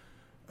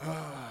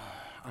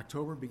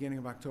October, beginning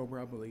of October,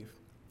 I believe.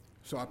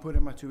 So I put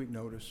in my 2-week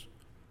notice,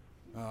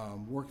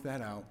 worked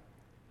that out.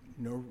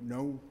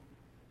 No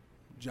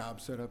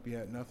job set up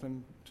yet,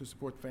 nothing to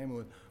support the family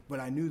with. But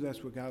I knew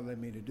that's what God led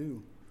me to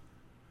do.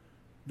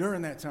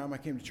 During that time, I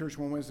came to church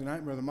one Wednesday night,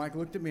 and Brother Mike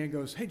looked at me and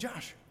goes, hey,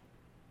 Josh,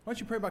 why don't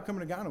you pray about coming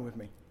to Ghana with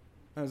me?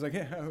 I was like,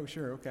 yeah, oh,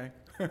 sure, okay.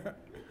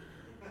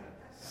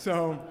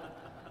 So,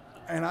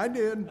 and I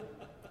did.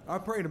 I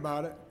prayed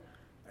about it,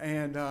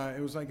 and it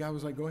was like, God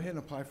was like, go ahead and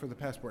apply for the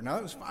passport. Now,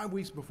 that was 5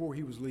 weeks before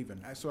he was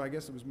leaving, so I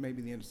guess it was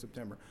maybe the end of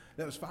September.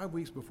 That was 5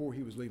 weeks before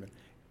he was leaving.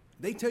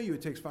 They tell you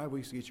it takes 5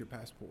 weeks to get your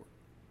passport.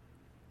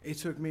 It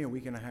took me a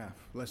week and a half.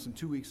 Less than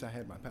 2 weeks, I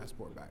had my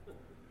passport back.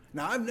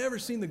 Now, I've never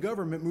seen the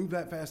government move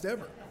that fast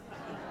ever.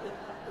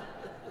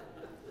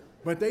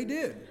 But they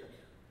did.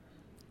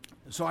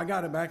 So I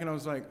got it back, and I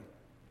was like,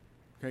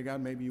 okay,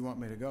 God, maybe you want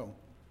me to go.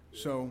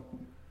 So,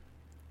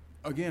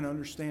 again,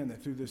 understand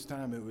that through this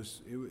time, it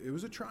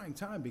was a trying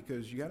time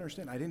because you got to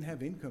understand, I didn't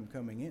have income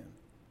coming in.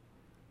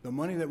 The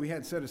money that we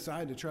had set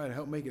aside to try to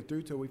help make it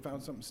through till we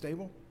found something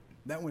stable,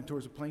 that went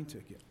towards a plane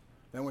ticket.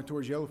 That went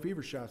towards yellow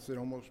fever shots that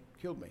almost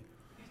killed me.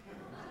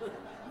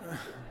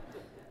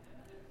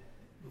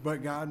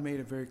 But God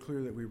made it very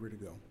clear that we were to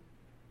go.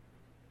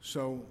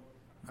 So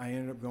I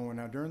ended up going.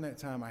 Now, during that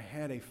time, I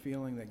had a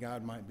feeling that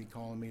God might be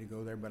calling me to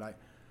go there, but I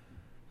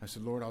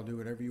said, Lord, I'll do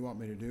whatever you want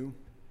me to do.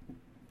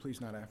 Please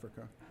not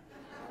Africa.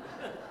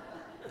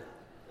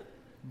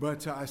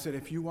 But I said,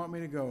 if you want me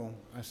to go,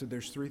 I said,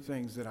 there's 3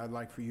 things that I'd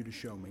like for you to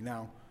show me.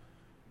 Now,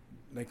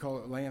 they call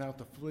it laying out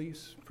the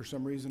fleece. For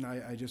some reason,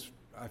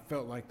 I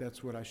felt like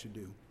that's what I should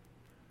do.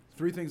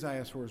 3 things I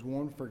asked for is,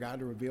 1, for God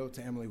to reveal it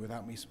to Emily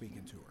without me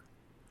speaking to her.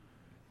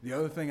 The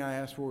other thing I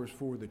asked for was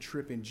for the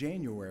trip in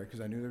January,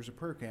 because I knew there was a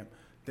prayer camp,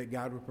 that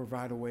God would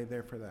provide a way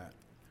there for that.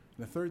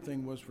 And the third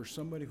thing was for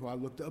somebody who I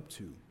looked up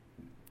to,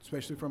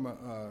 especially from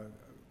a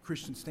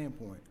Christian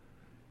standpoint,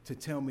 to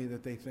tell me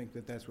that they think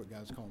that that's what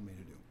God's calling me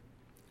to do.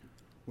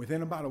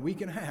 Within about a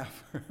week and a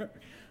half,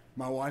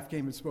 my wife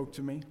came and spoke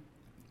to me.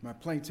 My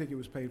plane ticket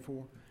was paid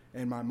for,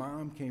 and my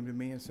mom came to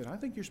me and said, I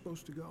think you're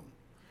supposed to go.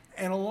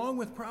 And along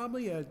with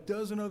probably a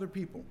dozen other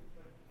people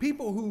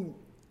who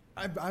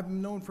I've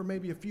known for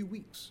maybe a few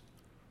weeks,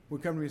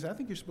 would come to me and say, I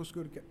think you're supposed to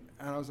go to,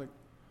 and I was like,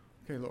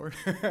 okay, Lord.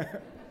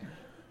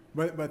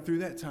 But through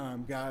that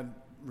time, God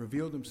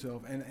revealed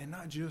himself, and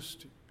not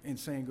just in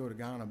saying go to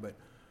Ghana, but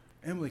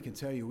Emily can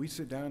tell you, we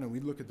sit down and we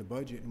look at the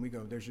budget and we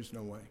go, there's just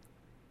no way.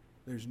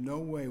 There's no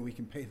way we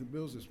can pay the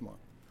bills this month.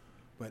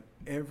 But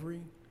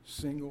every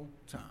single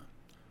time,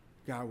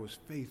 God was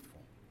faithful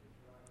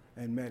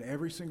and met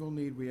every single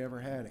need we ever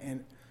had.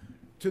 And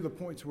to the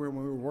point to where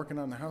when we were working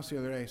on the house the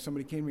other day,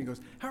 somebody came to me and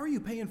goes, how are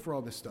you paying for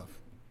all this stuff?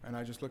 And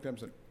I just looked up and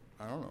said,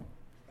 I don't know.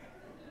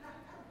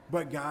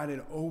 But God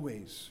had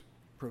always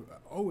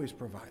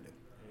provided.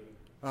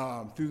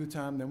 Through the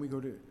time, then we go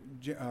to,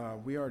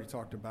 we already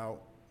talked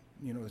about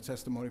the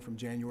testimony from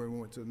January when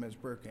we went to the men's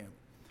prayer camp.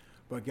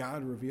 But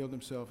God revealed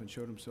himself and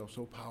showed himself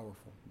so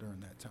powerful during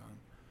that time.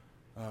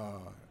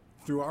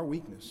 Through our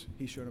weakness,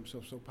 he showed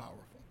himself so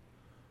powerful.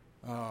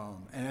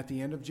 And at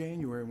the end of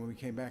January, when we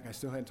came back, I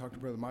still hadn't talked to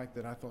Brother Mike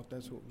that I thought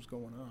that's what was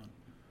going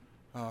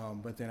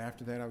on. But then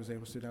after that, I was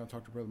able to sit down and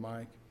talk to Brother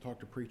Mike, talk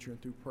to preacher,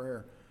 and through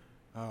prayer,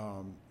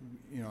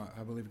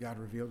 I believe God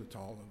revealed it to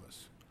all of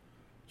us.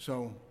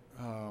 So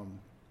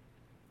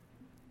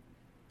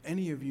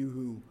any of you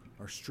who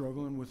are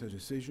struggling with a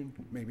decision,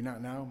 maybe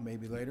not now,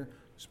 maybe later,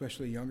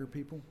 especially younger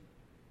people,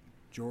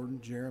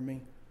 Jordan,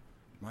 Jeremy,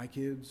 my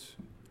kids,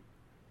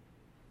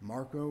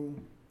 Marco,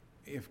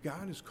 if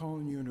God is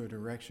calling you into a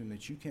direction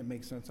that you can't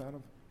make sense out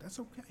of, that's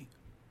okay.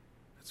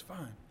 That's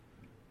fine.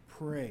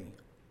 Pray.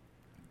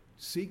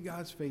 Seek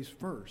God's face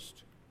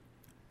first,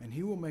 and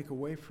he will make a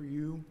way for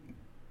you,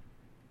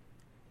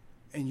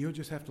 and you'll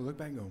just have to look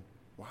back and go,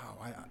 wow,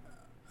 I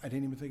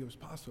didn't even think it was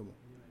possible.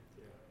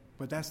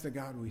 But that's the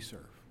God we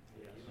serve.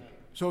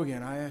 So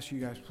again, I ask you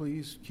guys,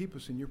 please keep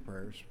us in your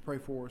prayers. Pray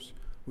for us.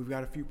 We've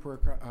got a few prayer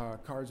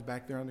cards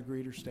back there on the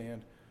greeter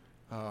stand.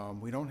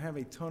 We don't have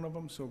a ton of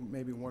them, so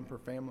maybe one per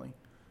family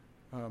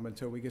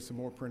until we get some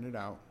more printed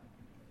out.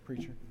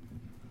 Preacher.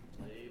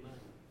 Amen.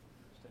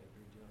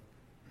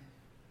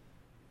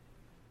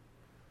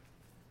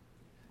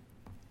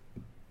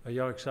 Are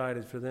y'all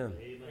excited for them?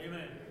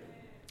 Amen.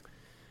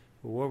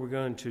 Well, what we're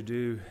going to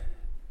do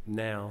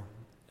now,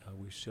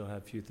 we still have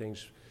a few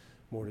things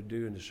more to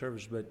do in the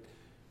service, but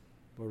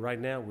right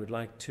now we'd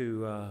like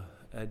to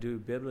do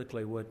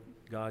biblically what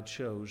God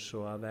shows.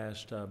 So I've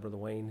asked Brother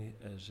Wayne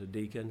as a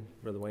deacon.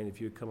 Brother Wayne,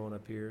 if you'd come on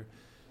up here,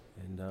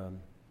 and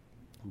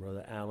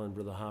Brother Allen,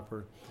 Brother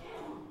Hopper,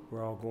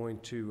 we're all going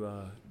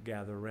to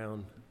gather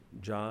around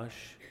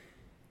Josh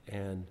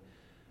and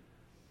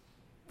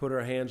put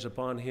our hands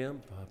upon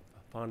him,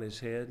 upon his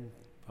head,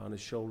 upon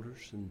his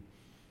shoulders,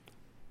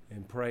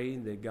 and pray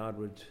that God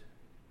would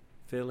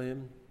fill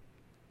him,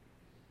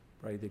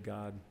 pray that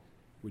God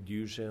would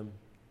use him,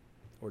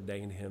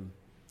 ordain him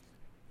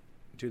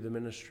to the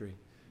ministry.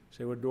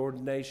 Say what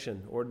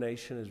ordination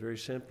is very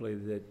simply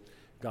that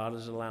God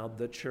has allowed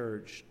the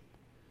church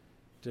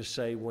to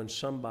say when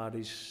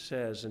somebody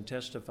says and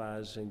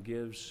testifies and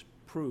gives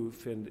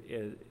proof, and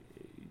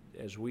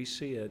as we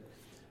see it,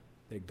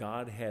 that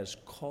God has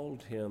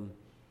called him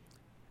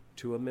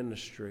to a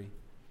ministry,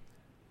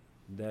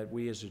 that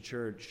we as a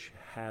church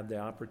have the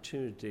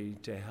opportunity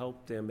to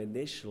help them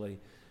initially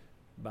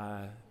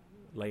by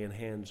laying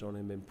hands on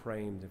him and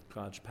praying that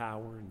God's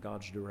power and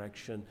God's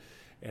direction.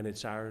 And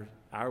it's our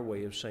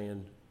way of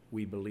saying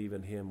we believe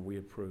in him, we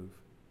approve.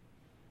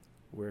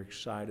 We're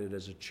excited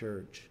as a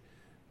church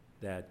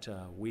that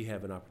we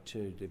have an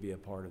opportunity to be a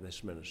part of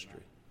this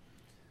ministry.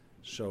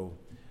 So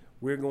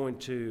we're going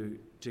to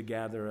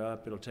gather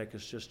up. It'll take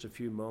us just a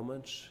few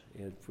moments.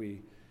 If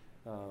we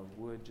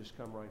would just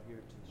come right here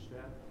to the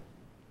step.